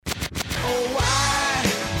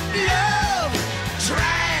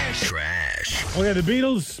Okay, the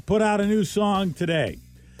Beatles put out a new song today.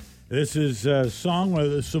 This is a song where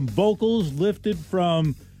there's some vocals lifted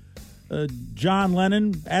from John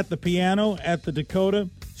Lennon at the piano at the Dakota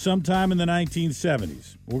sometime in the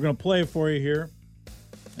 1970s. We're going to play it for you here.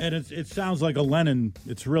 And it sounds like a Lennon,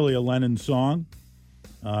 it's really a Lennon song.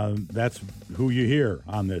 That's who you hear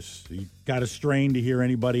on this. You got to strain to hear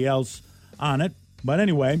anybody else on it. But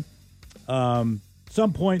anyway,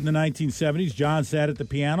 some point in the 1970s, John sat at the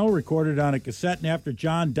piano, recorded on a cassette, and after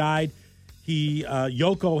John died,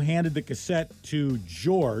 Yoko handed the cassette to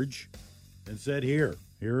George and said,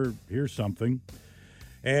 here's something.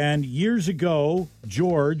 And years ago,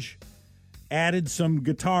 George added some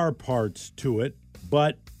guitar parts to it,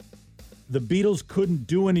 but the Beatles couldn't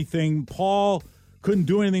do anything. Paul couldn't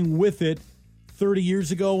do anything with it 30 years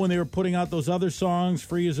ago when they were putting out those other songs,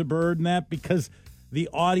 Free as a Bird and that, because the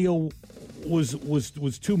audio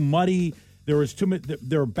was too muddy. There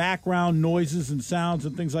were background noises and sounds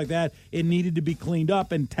and things like that. It needed to be cleaned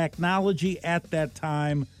up, and technology at that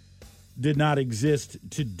time did not exist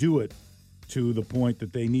to do it to the point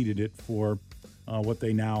that they needed it for what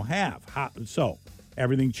they now have. So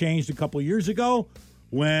everything changed a couple of years ago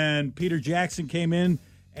when Peter Jackson came in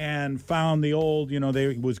and found the old,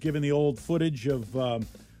 they was given the old footage of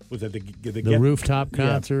was it the rooftop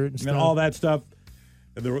concert and stuff, all that stuff.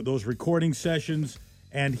 Those recording sessions,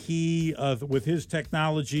 and he, with his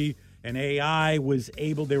technology and AI,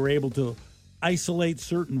 they were able to isolate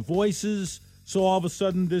certain voices. So all of a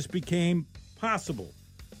sudden, this became possible.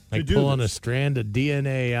 Like pulling a strand of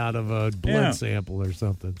DNA out of a blood sample or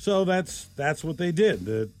something. So that's what they did.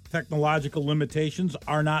 The technological limitations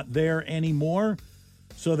are not there anymore.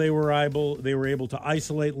 So they were able to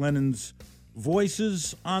isolate Lennon's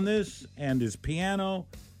voices on this and his piano.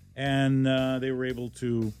 And they were able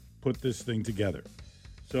to put this thing together.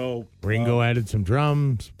 So Ringo added some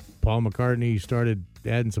drums. Paul McCartney started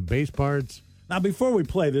adding some bass parts. Now, before we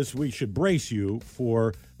play this, we should brace you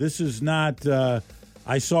for this is not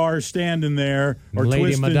I saw her standing there or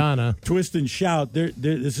Lady Madonna. Twist and shout.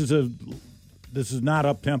 This is not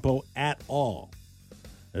up tempo at all.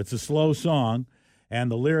 It's a slow song,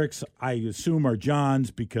 and the lyrics I assume are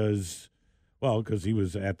John's because he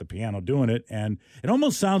was at the piano doing it. And it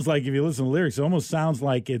almost sounds like, if you listen to the lyrics, it almost sounds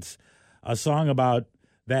like it's a song about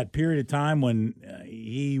that period of time when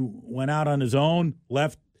he went out on his own,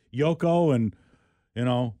 left Yoko, and,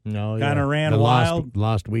 kind of ran wild.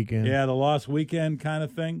 Lost Weekend. Yeah, the Lost Weekend kind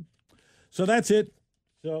of thing. So that's it.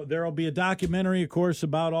 So there will be a documentary, of course,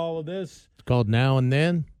 about all of this. It's called Now and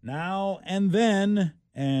Then. Now and Then.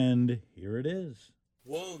 And here it is.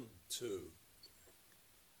 1, 2.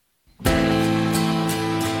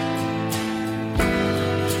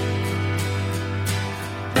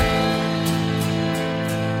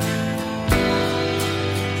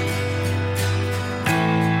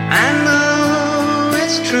 I know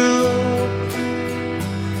it's true.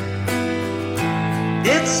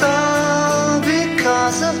 It's all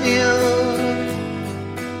because of you.